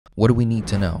What do we need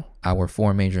to know? Our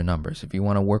 4 major numbers. If you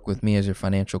want to work with me as your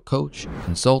financial coach,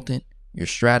 consultant, your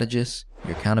strategist,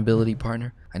 your accountability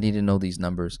partner, I need to know these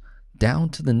numbers down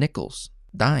to the nickels,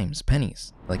 dimes,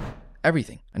 pennies, like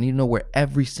everything. I need to know where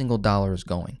every single dollar is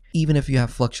going. Even if you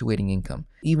have fluctuating income,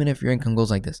 even if your income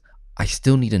goes like this, I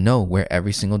still need to know where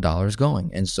every single dollar is going,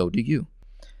 and so do you.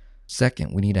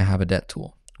 Second, we need to have a debt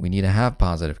tool. We need to have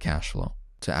positive cash flow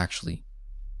to actually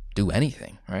do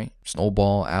anything, right?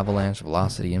 Snowball, avalanche,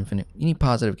 velocity, infinite. You need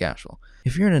positive cash flow.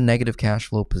 If you're in a negative cash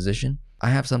flow position,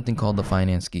 I have something called the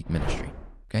Finance Geek Ministry,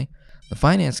 okay? The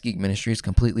Finance Geek Ministry is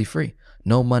completely free.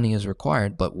 No money is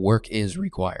required, but work is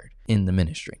required in the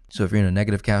ministry. So if you're in a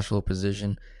negative cash flow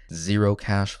position, zero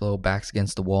cash flow, backs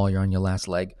against the wall, you're on your last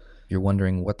leg, you're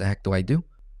wondering, what the heck do I do?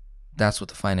 That's what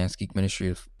the Finance Geek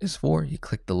Ministry is for. You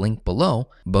click the link below,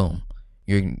 boom.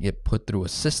 You get put through a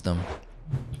system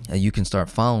that you can start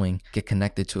following, get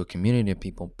connected to a community of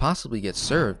people, possibly get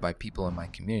served by people in my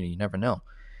community. You never know.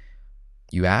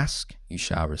 You ask, you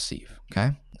shall receive,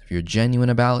 okay? If you're genuine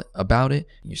about it,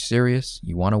 you're serious,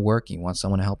 you want to work, you want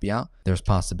someone to help you out, there's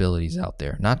possibilities out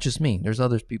there. Not just me, there's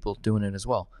other people doing it as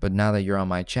well. But now that you're on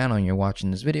my channel and you're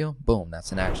watching this video, boom,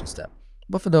 that's an action step.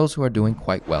 But for those who are doing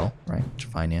quite well, right,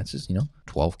 finances,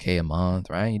 $12K a month,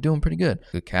 right, you're doing pretty good,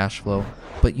 good cash flow,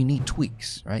 but you need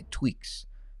tweaks, right, tweaks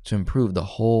to improve the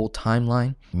whole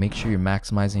timeline. Make sure you're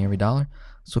maximizing every dollar.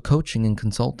 So coaching and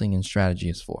consulting and strategy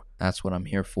is for. That's what I'm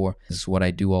here for. This is what I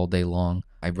do all day long.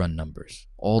 I run numbers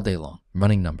all day long,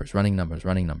 running numbers,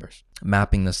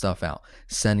 mapping the stuff out,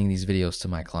 sending these videos to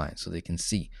my clients so they can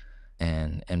see.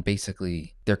 And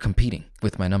basically they're competing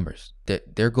with my numbers.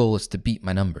 Their goal is to beat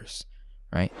my numbers,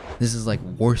 right? This is like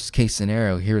worst case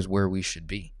scenario. Here's where we should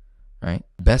be, right?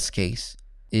 Best case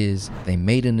is they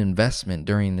made an investment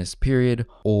during this period,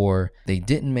 or they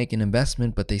didn't make an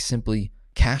investment, but they simply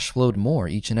cash flowed more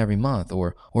each and every month,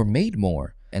 or made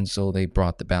more. And so they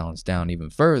brought the balance down even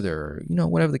further, or,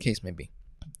 whatever the case may be.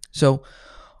 So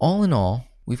all in all,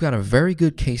 we've got a very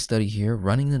good case study here,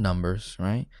 running the numbers,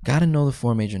 right? Got to know the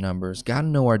 4 major numbers, got to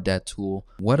know our debt tool.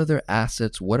 What other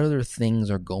assets, what other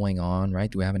things are going on, right?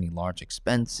 Do we have any large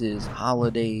expenses,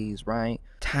 holidays, right?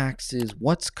 Taxes,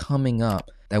 what's coming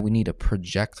up that we need to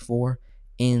project for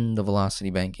in the velocity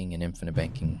banking and infinite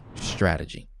banking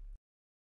strategy?